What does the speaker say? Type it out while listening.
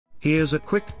Here's a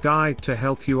quick guide to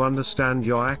help you understand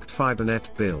your ACT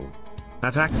Fibernet bill.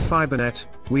 At ACT Fibernet,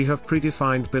 we have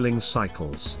predefined billing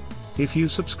cycles. If you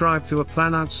subscribe to a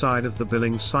plan outside of the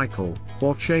billing cycle,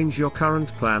 or change your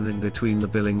current plan in between the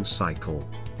billing cycle,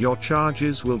 your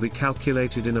charges will be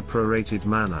calculated in a prorated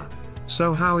manner.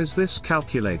 So how is this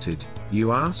calculated,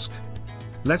 you ask?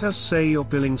 Let us say your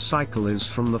billing cycle is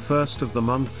from the first of the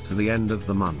month to the end of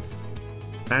the month.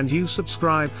 And you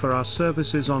subscribe for our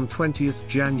services on 20th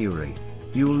January.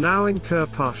 You will now incur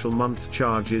partial month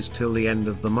charges till the end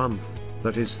of the month,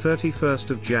 that is 31st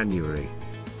of January.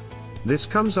 This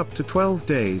comes up to 12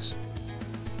 days.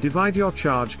 Divide your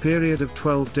charge period of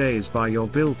 12 days by your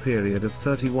bill period of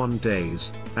 31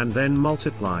 days, and then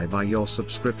multiply by your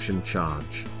subscription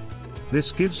charge.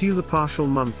 This gives you the partial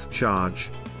month charge.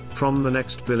 From the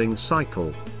next billing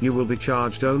cycle, you will be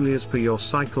charged only as per your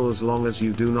cycle as long as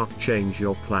you do not change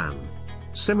your plan.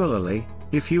 Similarly,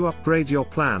 if you upgrade your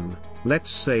plan, let's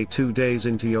say 2 days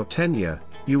into your tenure,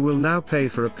 you will now pay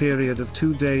for a period of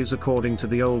 2 days according to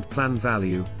the old plan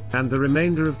value, and the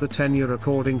remainder of the tenure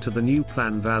according to the new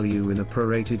plan value in a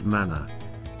prorated manner.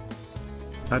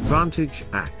 Advantage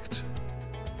ACT.